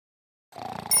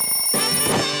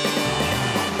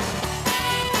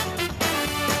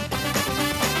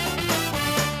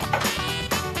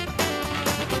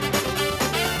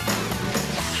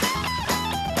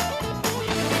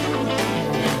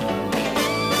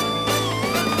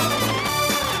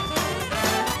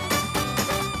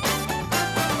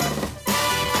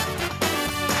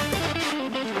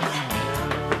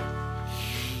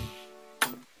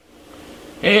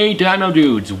Hey Dino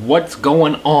Dudes, what's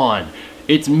going on?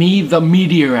 It's me, the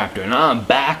Media Raptor, and I'm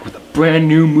back with a brand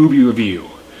new movie review.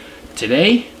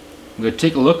 Today, I'm going to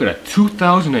take a look at a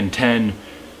 2010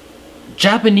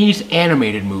 Japanese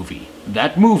animated movie.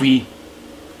 That movie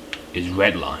is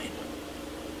Redline.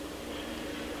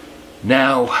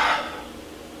 Now,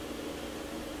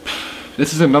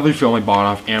 this is another film I bought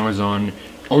off Amazon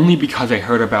only because I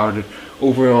heard about it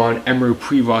over on Emery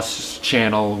Prevost's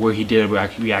channel where he did a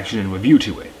reaction and review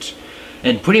to it.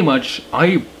 And pretty much,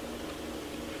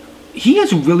 he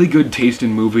has really good taste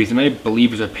in movies, and I believe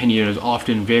his opinion is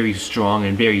often very strong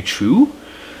and very true.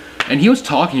 And he was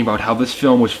talking about how this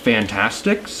film was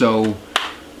fantastic, so...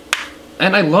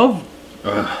 And I love...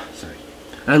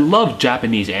 I love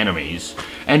Japanese animes.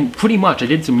 And pretty much, I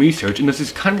did some research, and this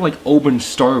is kind of like Open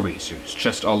Star Racers,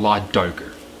 just a lot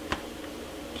darker.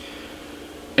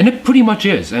 And it pretty much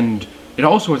is, and it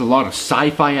also has a lot of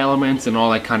sci-fi elements and all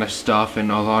that kind of stuff,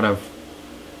 and a lot of...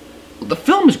 The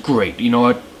film is great, you know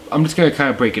what? I'm just gonna kind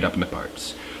of break it up into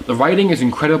parts. The writing is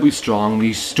incredibly strong.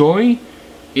 The story,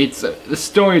 the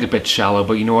story is a bit shallow,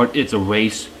 but you know what? It's a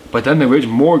race. But then there is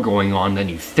more going on than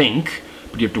you think,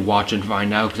 but you have to watch and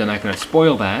find out, because I'm not gonna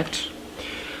spoil that.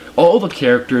 All the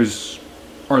characters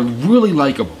are really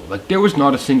likable. Like, there was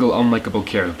not a single unlikable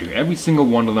character. Every single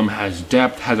one of them has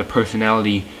depth, has a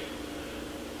personality,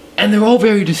 and they're all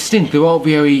very distinct. They're all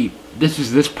very, this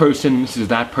is this person, this is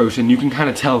that person. You can kind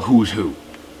of tell who's who.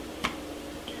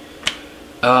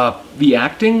 The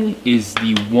acting is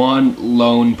the one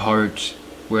lone part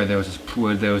where there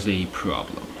was a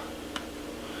problem.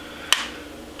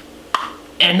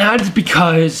 And that is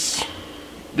because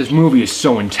this movie is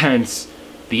so intense.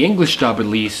 The English dub, at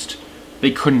least, they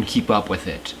couldn't keep up with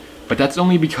it. But that's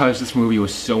only because this movie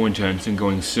was so intense and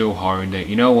going so hard that,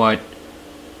 you know what,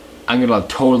 I'm gonna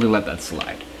totally let that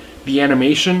slide. The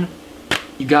animation,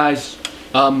 you guys,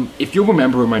 if you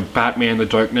remember in my Batman The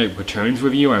Dark Knight Returns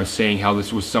review, I was saying how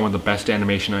this was some of the best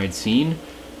animation I had seen.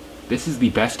 This is the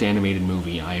best animated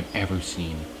movie I have ever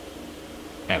seen.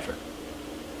 Ever.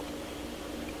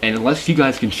 And unless you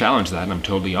guys can challenge that, I'm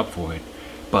totally up for it.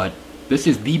 But this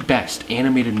is the best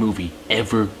animated movie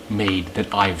ever made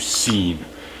that I've seen.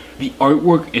 The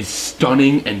artwork is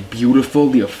stunning and beautiful.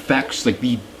 The effects, like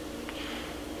the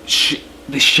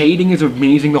shading is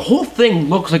amazing. The whole thing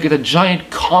looks like it's a giant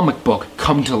comic book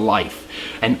come to life.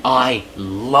 And I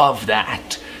love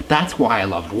that. That's why I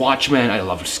loved Watchmen. I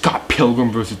loved Scott Pilgrim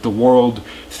vs. the World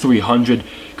 300.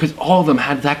 Because all of them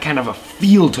had that kind of a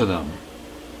feel to them.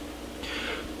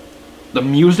 The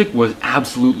music was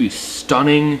absolutely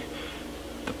stunning.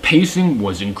 The pacing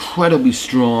was incredibly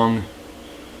strong.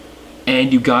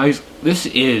 And you guys, this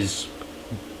is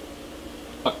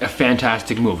a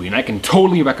fantastic movie, and I can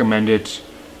totally recommend it.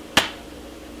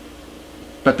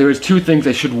 But there is two things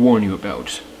I should warn you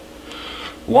about.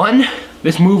 One,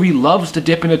 this movie loves to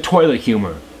dip into toilet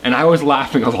humor, and I was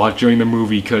laughing a lot during the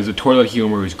movie because the toilet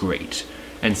humor is great.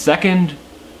 And second,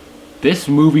 this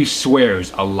movie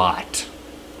swears a lot.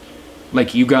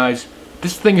 Like, you guys,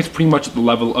 this thing is pretty much at the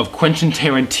level of Quentin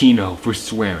Tarantino for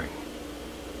swearing.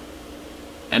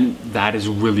 And that is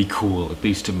really cool, at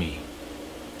least to me.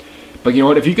 But you know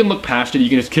what, if you can look past it, you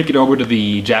can just kick it over to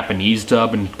the Japanese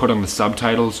dub and put on the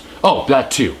subtitles. Oh, that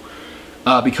too.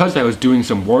 Because I was doing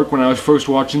some work when I was first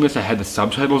watching this, I had the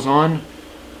subtitles on.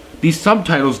 These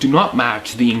subtitles do not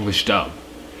match the English dub.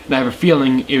 And I have a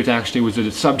feeling it actually was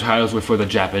the subtitles were for the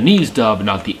Japanese dub,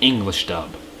 not the English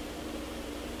dub.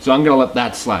 So I'm gonna let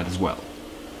that slide as well.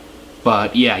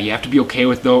 But yeah, you have to be okay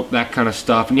with that kind of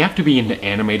stuff, and you have to be into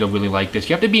anime to really like this.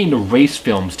 You have to be into race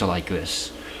films to like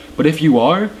this. But if you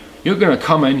are, you're gonna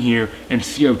come in here and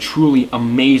see a truly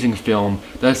amazing film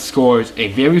that scores a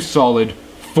very solid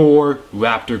 4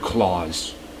 Raptor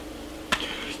claws.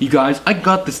 You guys, I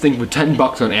got this thing for 10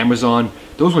 bucks on Amazon.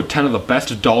 Those were 10 of the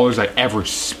best dollars I ever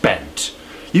spent.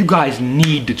 You guys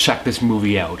need to check this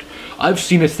movie out. I've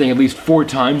seen this thing at least 4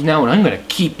 times now, and I'm gonna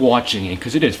keep watching it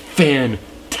because it is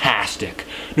fantastic,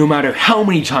 no matter how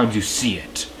many times you see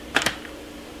it.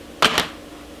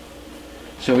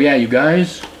 So yeah, you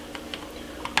guys,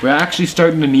 we're actually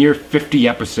starting to near 50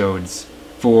 episodes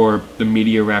for the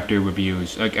Media Raptor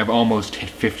reviews. Like, I've almost hit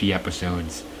 50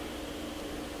 episodes.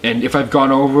 And if I've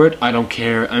gone over it, I don't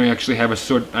care. I actually have a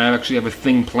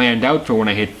thing planned out for when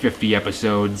I hit 50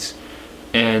 episodes,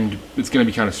 and it's gonna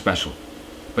be kind of special.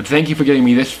 But thank you for getting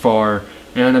me this far,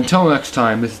 and until next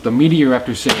time, this is the Media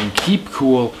Raptor saying keep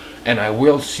cool, and I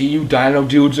will see you Dino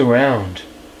Dudes around.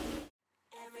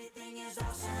 Everything is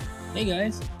awesome. Hey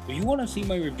guys, if you want to see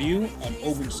my review on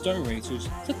Open Star Racers,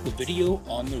 click the video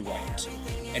on the right.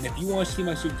 And if you want to see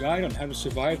my guide on how to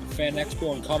survive the Fan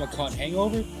Expo and Comic Con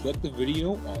hangover, click the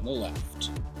video on the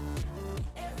left.